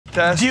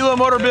Test. DLO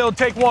motor build,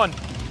 take one.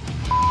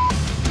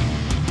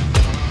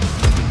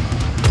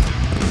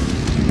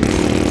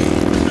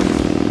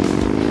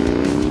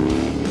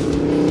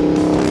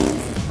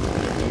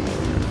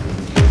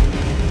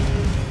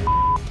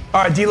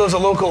 All right, DLO's a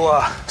local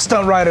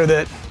stunt rider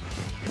that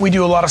we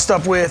do a lot of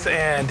stuff with,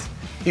 and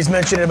he's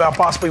mentioning about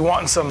possibly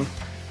wanting some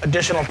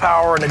additional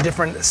power and a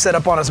different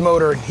setup on his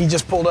motor. He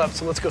just pulled up,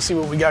 so let's go see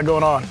what we got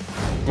going on.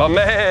 My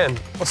man.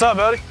 What's up,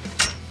 buddy?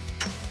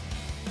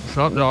 What's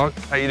up, dog?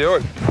 How you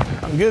doing?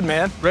 I'm good,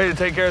 man. Ready to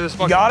take care of this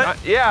fucking... You got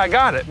it? Yeah, I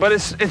got it. But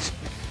it's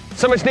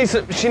somebody needs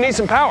she needs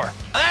some power.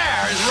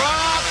 There's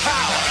raw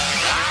power.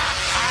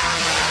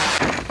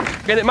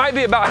 And it might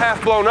be about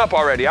half blown up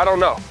already. I don't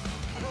know.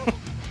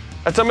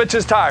 That's how Mitch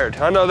is tired.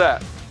 I know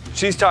that.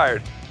 She's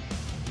tired.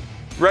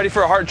 Ready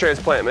for a heart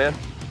transplant, man.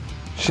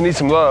 She needs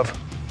some love.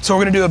 So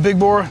we're gonna do a big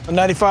bore, a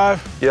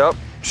 95? Yep.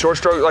 Short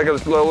stroke, like a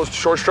little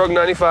short stroke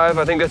 95.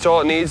 I think that's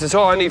all it needs. It's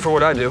all I need for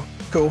what I do.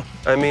 Cool.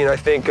 I mean, I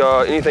think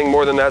anything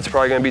more than that's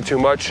probably gonna be too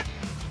much.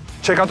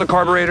 Check out the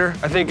carburetor.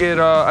 I think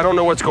I don't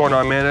know what's going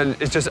on, man.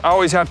 It's just, I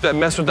always have to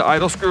mess with the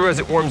idle screw as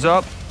it warms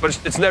up, but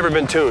it's never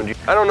been tuned.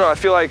 I don't know, I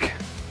feel like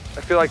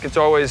it's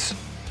always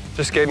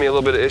just gave me a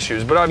little bit of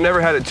issues, but I've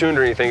never had it tuned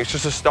or anything. It's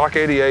just a stock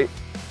 88.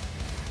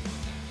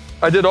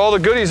 I did all the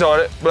goodies on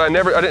it, but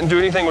I didn't do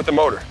anything with the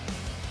motor.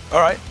 All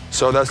right.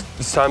 So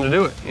it's time to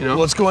do it, you know?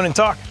 Let's go in and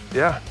talk.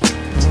 Yeah.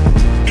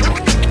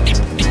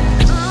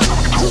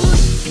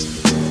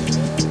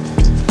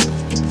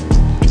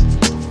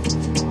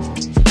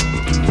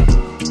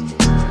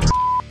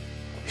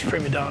 These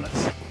prima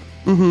donnas.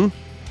 Mm-hmm.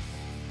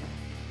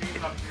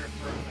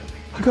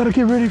 I gotta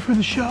get ready for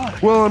the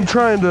shot. Well, I'm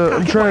trying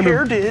to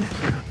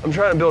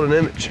build an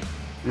image.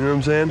 You know what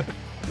I'm saying?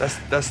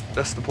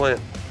 That's the plan.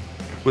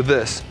 With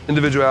this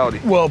individuality.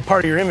 Well,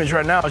 part of your image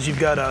right now is you've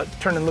got to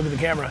turn and look at the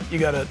camera. You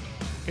got to,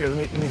 here,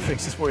 let me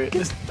fix this for you.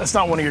 That's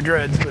not one of your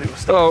dreads, but it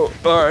was stuck. Oh,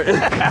 all right.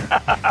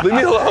 Leave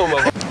me alone,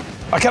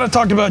 motherfucker. I kind of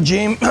talked about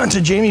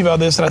to Jamie about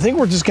this, and I think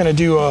we're just gonna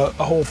do a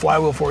whole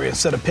flywheel for you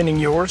instead of pinning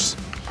yours.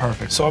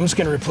 Perfect. So I'm just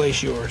gonna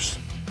replace yours.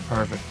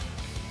 Perfect.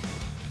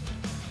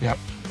 Yep.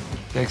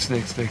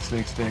 Sticks.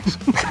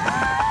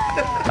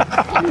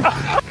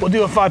 We'll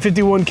do a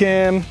 551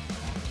 cam.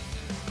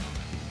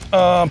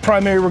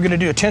 Primary, we're gonna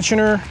do a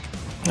tensioner.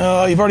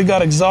 You've already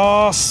got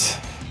exhaust.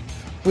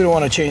 We don't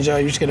want to change that.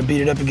 You're just gonna beat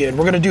it up again.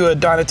 We're gonna do a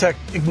Dynatech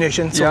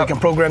ignition, so we can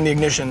program the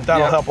ignition.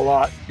 That'll help a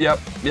lot. Yep.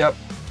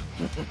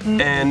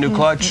 And new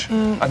clutch.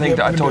 I think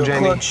I told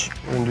Jamie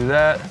we're gonna do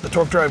that. The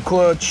torque drive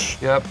clutch.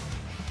 Yep.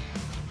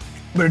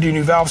 We're gonna do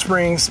new valve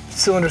springs,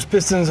 cylinders,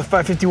 pistons, a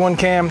 551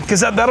 cam, because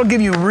that'll give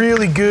you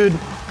really good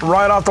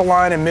right off the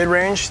line and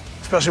mid-range,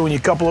 especially when you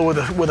couple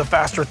it with a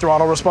faster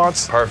throttle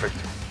response. Perfect.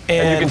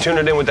 And you can tune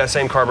it in with that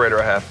same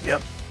carburetor I have.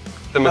 Yep.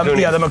 The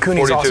Mikuni. Yeah, the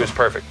Mikuni's 42 awesome. is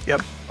perfect.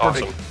 Yep.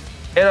 Awesome. Perfect.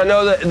 And I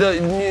know that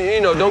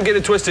don't get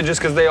it twisted just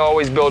because they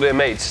always build in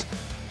mates.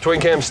 Twin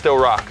cams still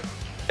rock,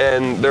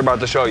 and they're about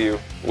to show you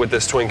with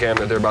this twin cam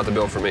that they're about to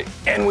build for me.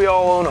 And we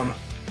all own them.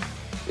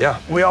 Yeah.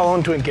 We all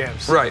own twin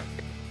cams. Right.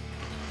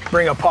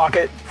 Bring a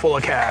pocket full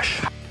of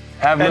cash.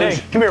 Have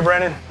hey, come here,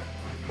 Brandon.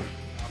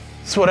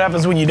 This is what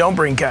happens when you don't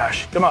bring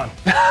cash. Come on.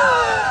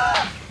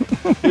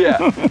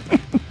 Yeah.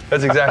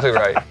 That's exactly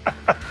right.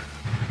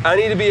 I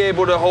need to be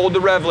able to hold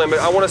the rev limit.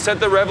 I want to set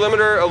the rev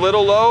limiter a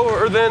little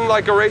lower than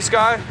like a race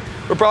guy.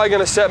 We're probably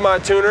going to set my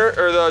tuner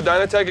or the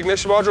Dynatech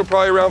ignition module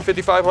probably around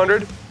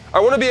 5,500. I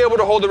want to be able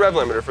to hold the rev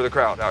limiter for the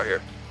crowd out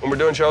here. When we're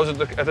doing shows at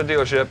the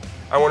dealership,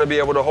 I want to be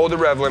able to hold the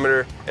rev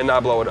limiter and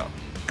not blow it up.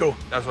 Cool.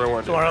 That's what I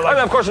want to do. I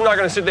mean, of course, I'm not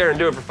going to sit there and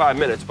do it for 5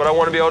 minutes, but I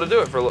want to be able to do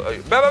it for a little.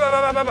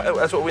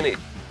 That's what we need.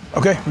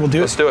 Okay, we'll do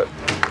it. Let's do it.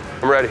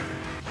 I'm ready.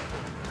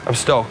 I'm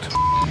stoked.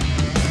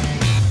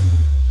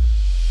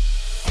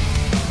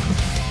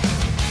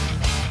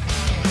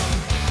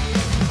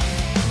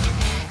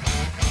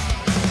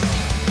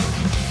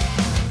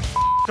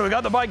 So we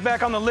got the bike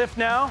back on the lift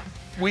now.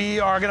 We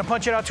are gonna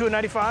punch it out to a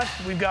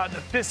 95. We've got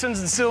the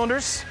pistons and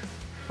cylinders.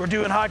 We're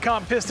doing high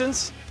comp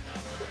pistons.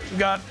 We've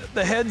got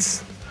the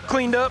heads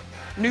cleaned up,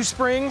 new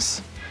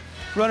springs,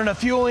 running a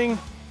fueling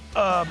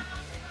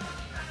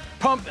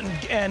pump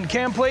and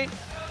cam plate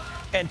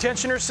and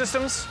tensioner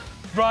systems.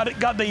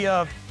 Got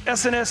the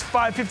SNS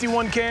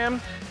 551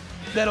 cam.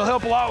 That'll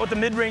help a lot with the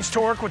mid-range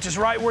torque, which is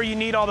right where you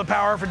need all the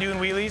power for doing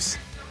wheelies.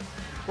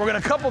 We're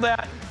gonna couple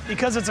that,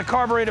 because it's a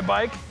carbureted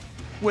bike,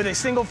 with a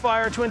single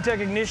fire twin tech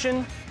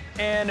ignition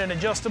and an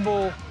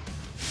adjustable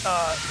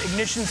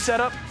ignition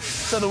setup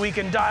so that we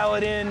can dial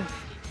it in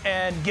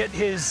and get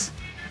his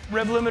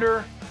rev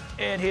limiter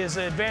and his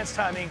advanced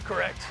timing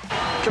correct.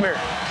 Come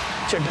here,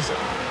 check this out.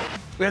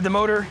 We had the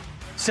motor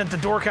sent to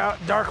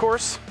Dark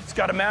Horse. It's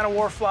got a Man of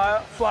War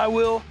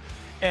flywheel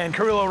and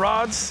Carrillo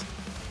rods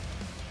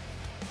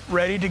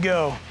ready to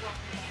go.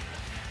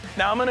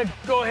 Now I'm gonna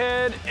go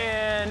ahead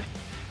and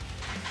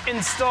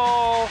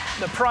install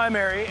the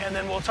primary, and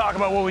then we'll talk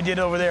about what we did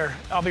over there.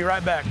 I'll be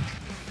right back.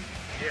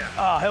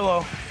 Yeah.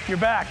 Hello, you're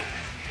back.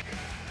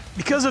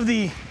 Because of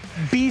the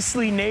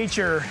beastly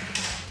nature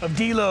of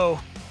DLO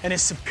and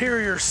his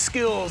superior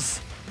skills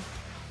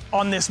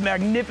on this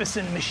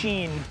magnificent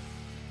machine.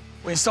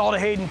 We installed a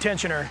Hayden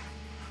tensioner.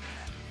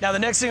 Now the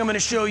next thing I'm gonna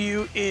show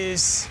you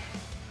is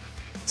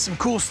some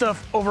cool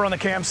stuff over on the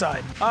cam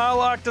side. I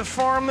like to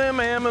farm them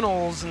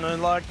aminals and I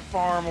like to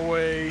farm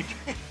away.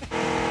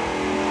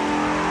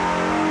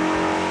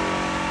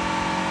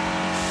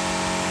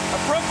 I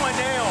broke my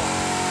nail.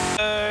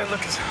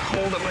 Look,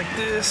 hold it like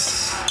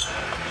this.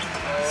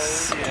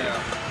 Oh,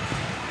 yeah.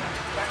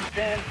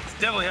 It's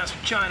definitely has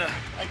some China.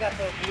 I got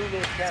the blue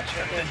little caps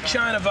right there. The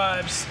China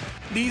vibes.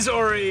 These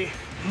are a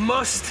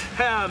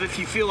must-have if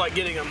you feel like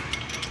getting them.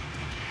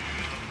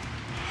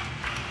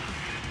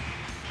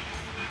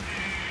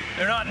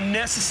 They're not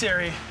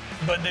necessary,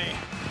 but they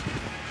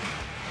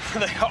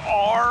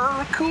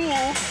are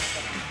cool.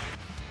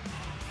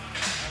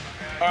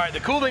 All right, the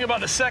cool thing about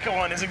the second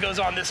one is it goes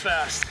on this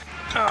fast.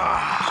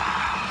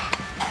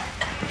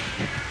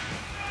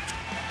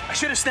 I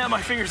should have snapped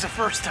my fingers the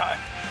first time.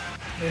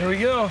 There we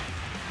go.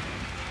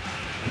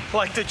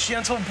 Like the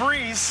gentle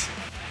breeze.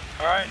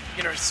 All right,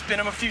 you know, spin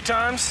them a few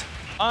times.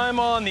 I'm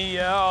on the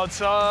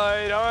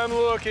outside, I'm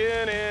looking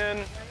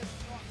in.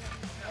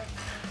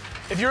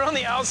 If you're on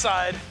the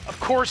outside, of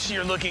course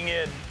you're looking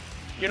in.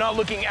 You're not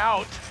looking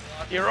out.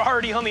 You're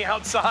already on the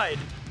outside.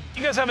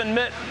 You guys haven't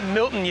met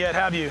Milton yet,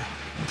 have you?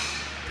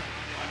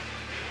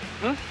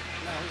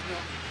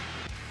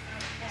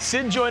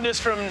 Sid joined us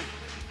from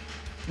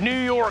New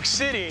York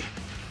City.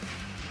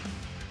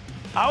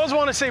 I always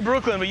want to say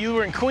Brooklyn, but you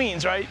were in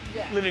Queens, right?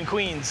 Yeah. Lived in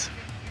Queens.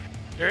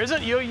 There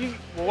isn't?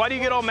 Well, why do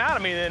you get all mad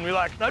at me then? We're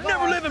like, I've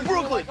never lived in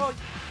Brooklyn.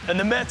 And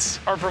the Mets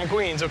are from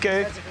Queens,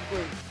 okay?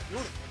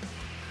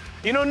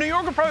 You know, New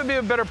York would probably be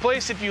a better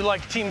place if you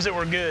liked teams that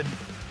were good.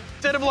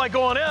 Instead of like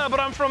going, yeah, but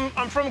I'm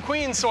from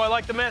Queens, so I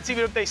like the Mets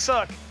even if they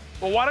suck.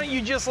 Well, why don't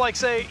you just like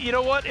say, you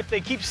know what? If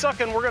they keep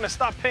sucking, we're gonna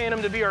stop paying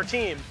them to be our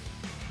team.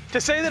 To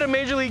say that a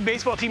Major League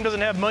Baseball team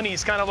doesn't have money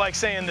is kind of like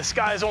saying the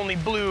sky's only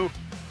blue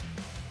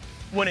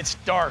when it's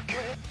dark.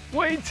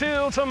 Wait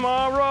till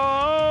tomorrow.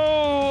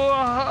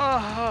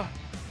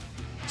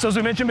 So as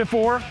we mentioned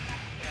before,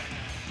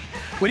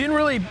 we didn't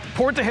really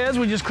port the heads,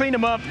 we just cleaned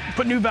them up,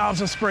 put new valves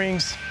and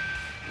springs.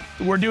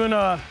 We're doing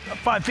a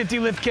 550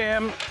 lift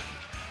cam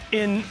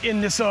in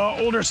this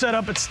older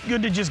setup. It's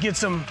good to just get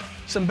some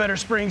better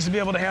springs to be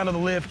able to handle the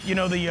lift. You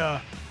know,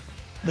 the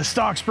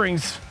stock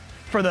springs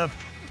for the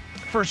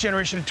first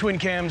generation of twin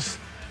cams,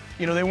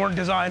 you know, they weren't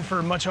designed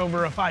for much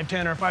over a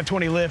 510 or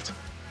 520 lift.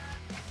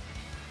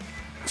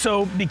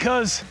 So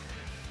because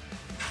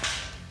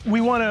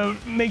we want to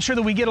make sure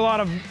that we get a lot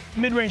of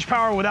mid-range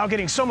power without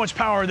getting so much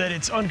power that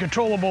it's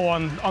uncontrollable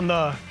on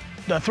the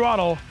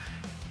throttle,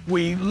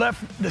 we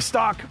left the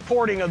stock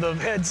porting of the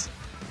heads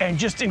and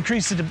just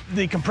increased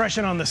the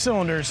compression on the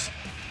cylinders,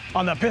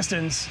 on the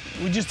pistons.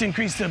 We just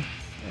increased the...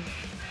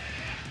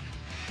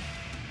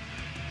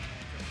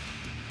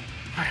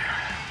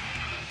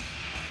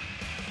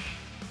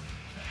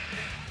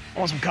 I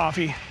want some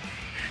coffee.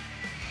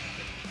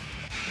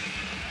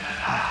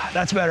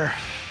 That's better.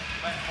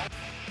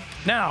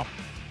 Now,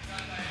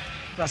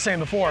 as I was saying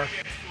before,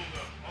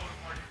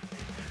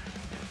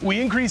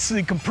 we increase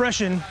the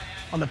compression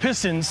on the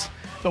pistons,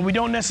 but we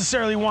don't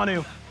necessarily want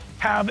to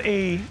have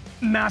a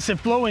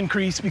massive flow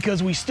increase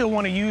because we still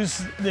want to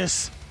use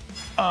this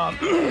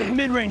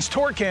mid-range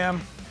torque cam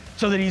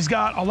so that he's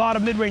got a lot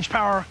of mid-range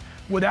power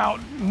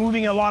without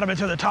moving a lot of it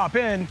to the top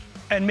end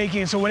and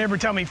making it so whenever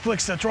time he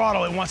flicks the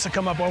throttle, it wants to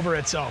come up over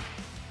itself.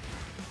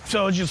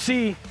 So as you'll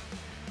see,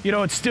 you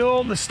know, it's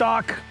still the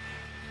stock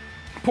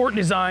port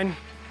design.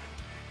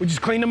 We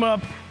just cleaned them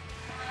up,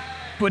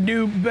 put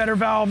new, better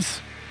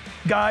valves,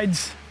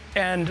 guides,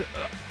 and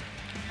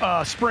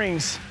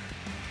springs,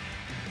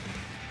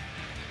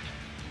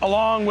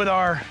 along with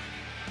our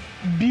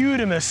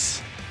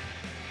beautimous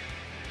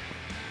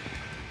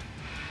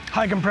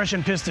high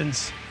compression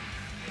pistons.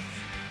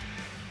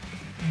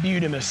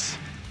 Beautimous.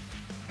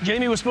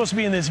 Jamie was supposed to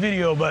be in this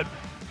video, but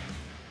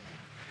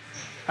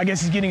I guess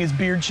he's getting his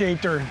beard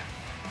shaped or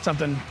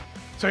something.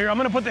 So here, I'm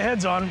gonna put the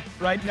heads on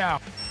right now.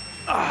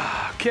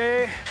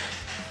 Okay.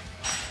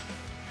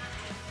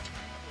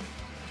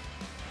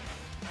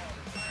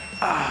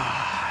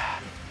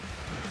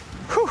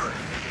 Whew.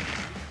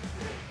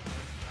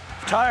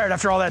 Tired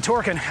after all that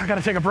torquing. I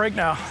gotta take a break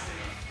now.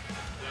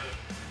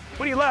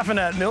 What are you laughing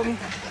at, Milton?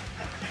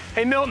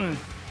 Hey, Milton.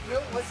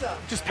 Milton, what's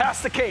up? Just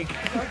pass the cake.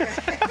 Okay.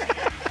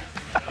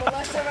 Well,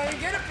 last time I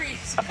didn't get a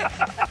piece.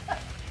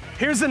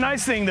 Here's the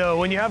nice thing, though.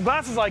 When you have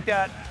glasses like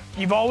that,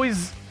 you're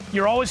always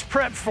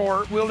prepped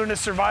for wilderness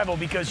survival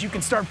because you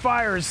can start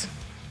fires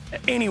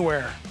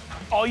anywhere.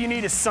 All you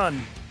need is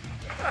sun.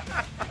 Yeah,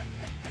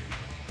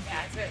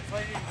 that's it. It's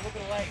like you're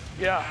looking light.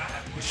 Yeah,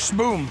 just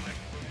boom.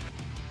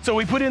 So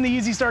we put in the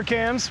Easy Start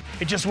cams.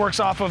 It just works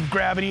off of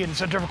gravity and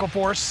centrifugal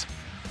force.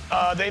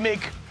 They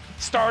make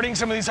starting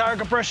some of these higher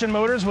compression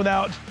motors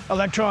without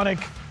electronic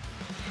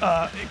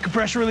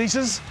compression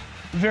releases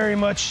very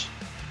much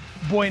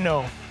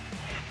bueno.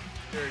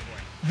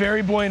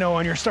 Very bueno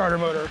on your starter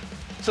motor.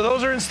 So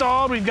those are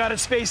installed. We've got it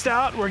spaced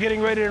out. We're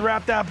getting ready to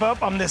wrap that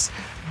up on this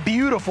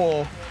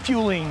beautiful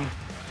fueling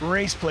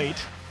race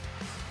plate.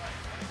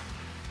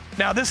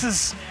 Now this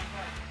is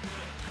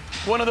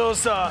one of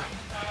those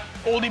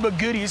oldie but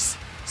goodies.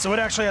 So it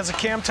actually has a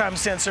cam time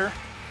sensor.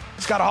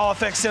 It's got a Hall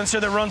effect sensor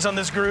that runs on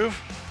this groove.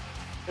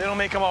 They don't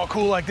make them all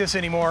cool like this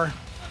anymore.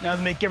 Now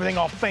they make everything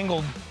all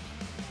fangled.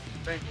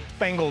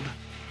 Fangled.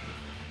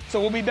 So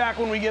we'll be back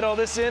when we get all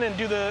this in and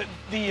do the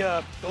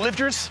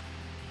lifters.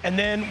 And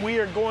then we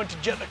are going to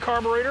jet the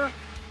carburetor,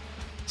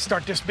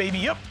 start this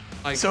baby up.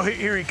 So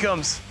here he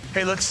comes.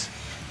 Hey, let's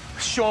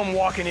show him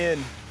walking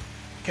in.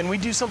 Can we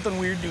do something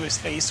weird to his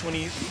face when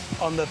he,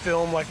 on the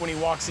film, like when he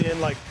walks in,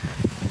 like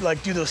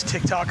do those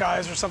TikTok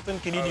eyes or something?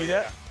 Can you do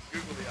that?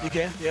 You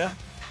can, yeah?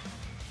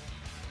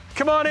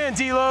 Come on in,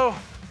 DLO.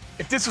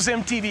 If this was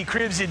MTV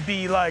Cribs, it'd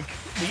be like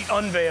the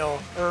unveil,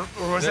 or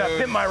was that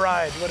Pimp My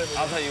Ride, whatever.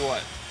 I'll tell you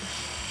what,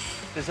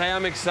 to say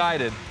I'm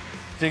excited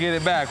to get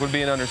it back would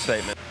be an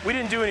understatement. We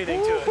didn't do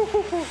anything to it.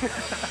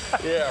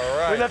 Yeah,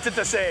 right. We left it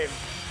the same.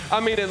 I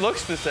mean, it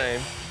looks the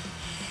same.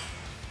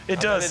 It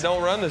does. It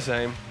don't run the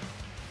same.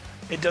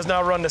 It does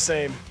not run the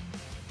same.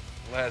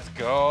 Let's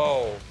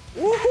go.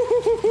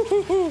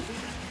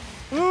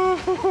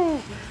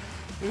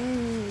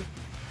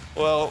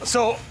 Well,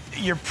 so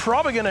you're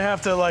probably gonna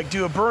have to like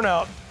do a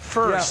burnout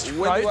first,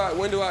 yeah, right?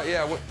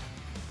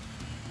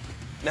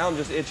 Now I'm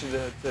just itching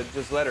to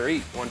just let her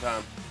eat one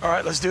time. All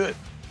right, let's do it.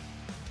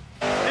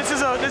 This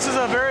is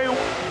a very,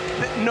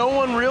 no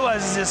one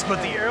realizes this,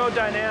 but the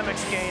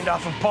aerodynamics gained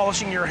off of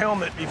polishing your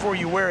helmet before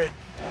you wear it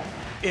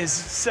is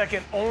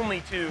second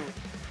only to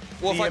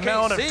the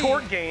amount of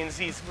torque gains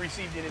he's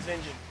received in his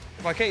engine.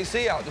 If I can't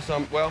see out to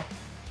some, well.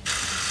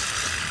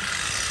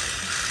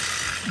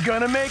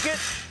 Gonna make it,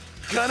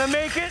 gonna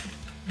make it,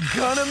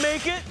 gonna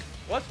make it.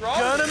 What's wrong?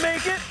 Gonna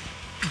make it,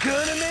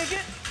 gonna make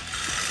it.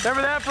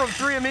 Remember that from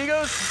Three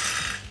Amigos?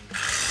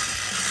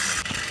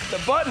 The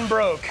button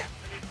broke.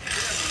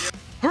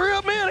 Hurry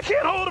up, man, I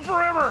can't hold it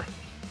forever.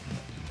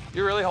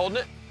 You're really holding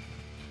it?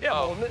 Yeah,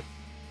 I'm holding it.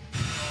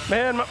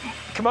 Man,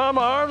 come on,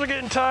 my arms are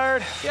getting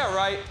tired. Yeah,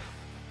 right.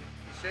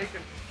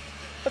 Shaking.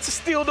 That's a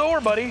steel door,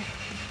 buddy.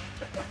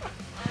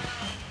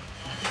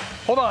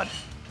 Hold on,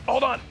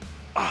 hold on.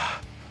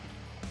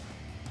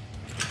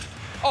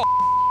 Oh,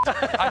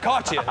 I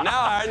caught you.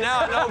 Now I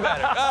know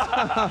better.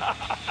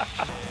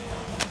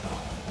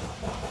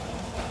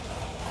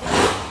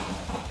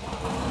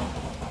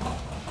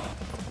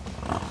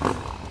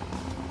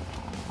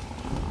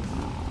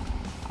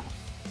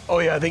 Oh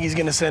yeah, I think he's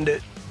gonna send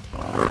it.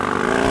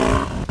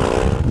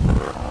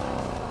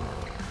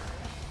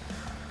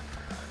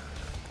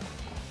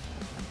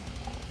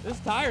 This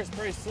tire's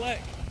pretty slick.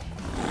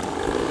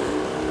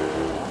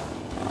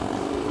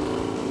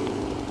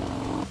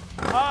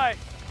 Hi,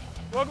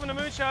 welcome to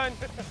Moonshine.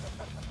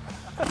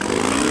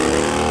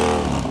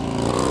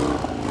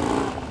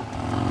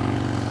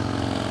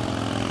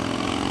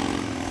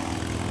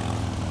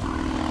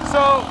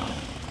 So,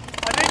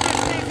 I think this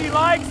means he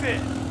likes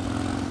it.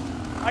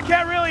 I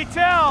can't really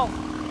tell,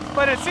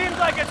 but it seems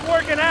like it's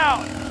working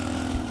out.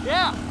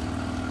 Yeah.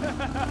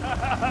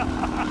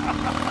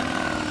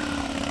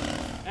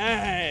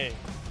 Hey.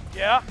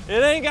 Yeah?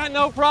 It ain't got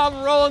no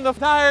problem rolling the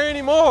tire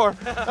anymore.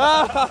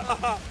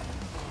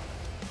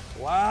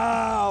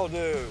 Wow,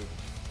 dude.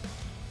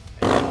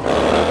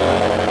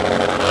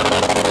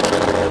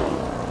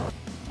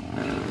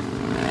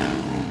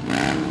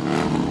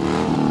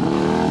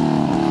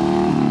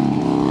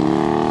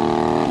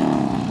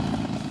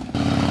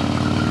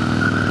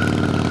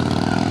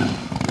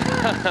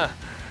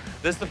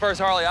 This is the first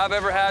Harley I've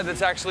ever had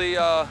that's actually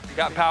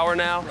got power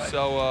now,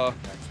 so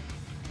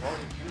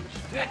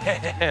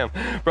damn.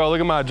 Bro, look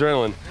at my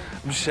adrenaline.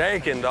 I'm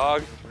shaking,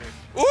 dog.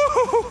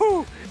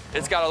 Woo!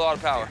 It's got a lot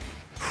of power.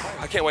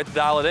 I can't wait to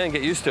dial it in and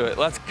get used to it.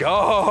 Let's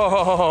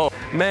go.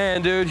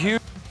 Man, dude,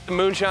 huge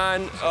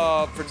Moonshine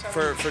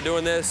for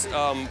doing this,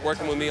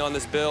 working with me on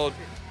this build.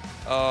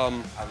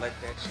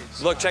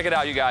 Look, check it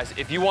out, you guys.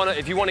 If you want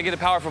to get a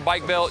powerful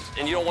bike built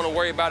and you don't want to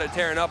worry about it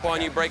tearing up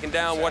on you, breaking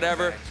down,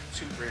 whatever,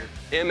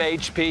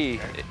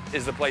 MHP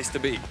is the place to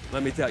be,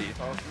 let me tell you.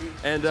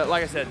 And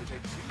like I said,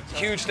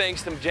 huge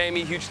thanks to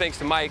Jamie, huge thanks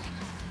to Mike,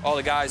 all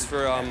the guys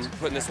for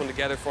putting this one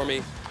together for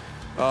me.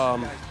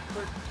 And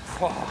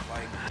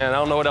I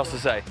don't know what else to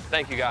say.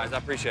 Thank you guys, I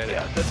appreciate it.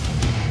 Yeah,